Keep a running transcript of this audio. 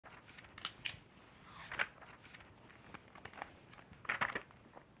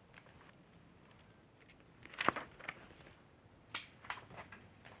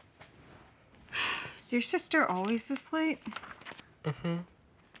Is your sister always this late? Mm-hmm.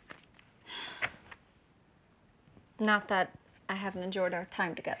 Not that I haven't enjoyed our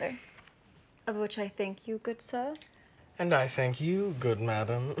time together. Of which I thank you, good sir. And I thank you, good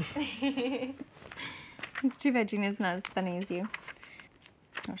madam. It's too bad Gina's not as funny as you.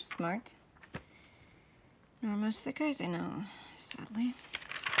 Or smart. Nor most of the guys I know, sadly.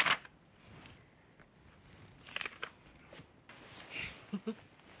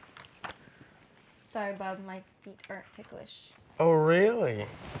 Sorry, Bob, my feet aren't ticklish. Oh, really?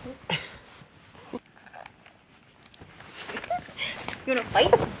 You wanna fight?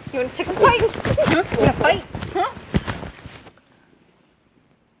 You wanna tickle fight? Huh? You wanna fight? Huh?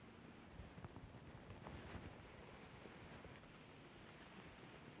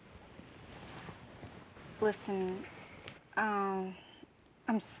 Listen, I'm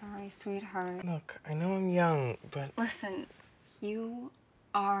sorry, sweetheart. Look, I know I'm young, but... Listen, you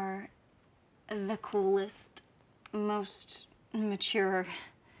are the coolest, most mature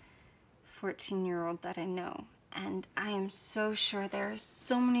 14-year-old that I know. And I am so sure there are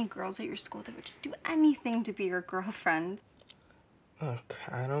so many girls at your school that would just do anything to be your girlfriend. Look,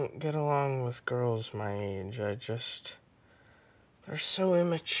 I don't get along with girls my age. They're so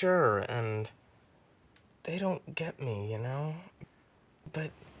immature and they don't get me, you know?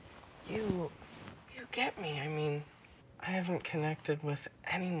 But you get me. I mean, I haven't connected with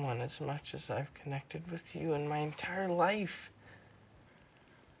anyone as much as I've connected with you in my entire life.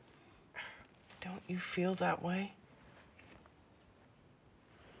 Don't you feel that way?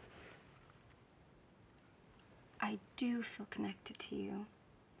 I do feel connected to you.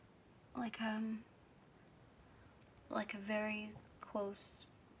 Like a very close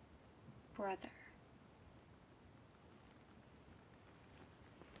brother.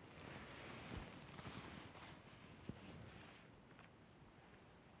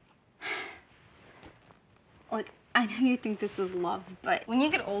 Like, I know you think this is love, but when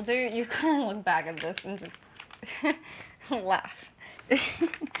you get older, you're gonna look back at this and just laugh.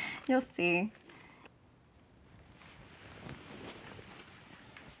 You'll see.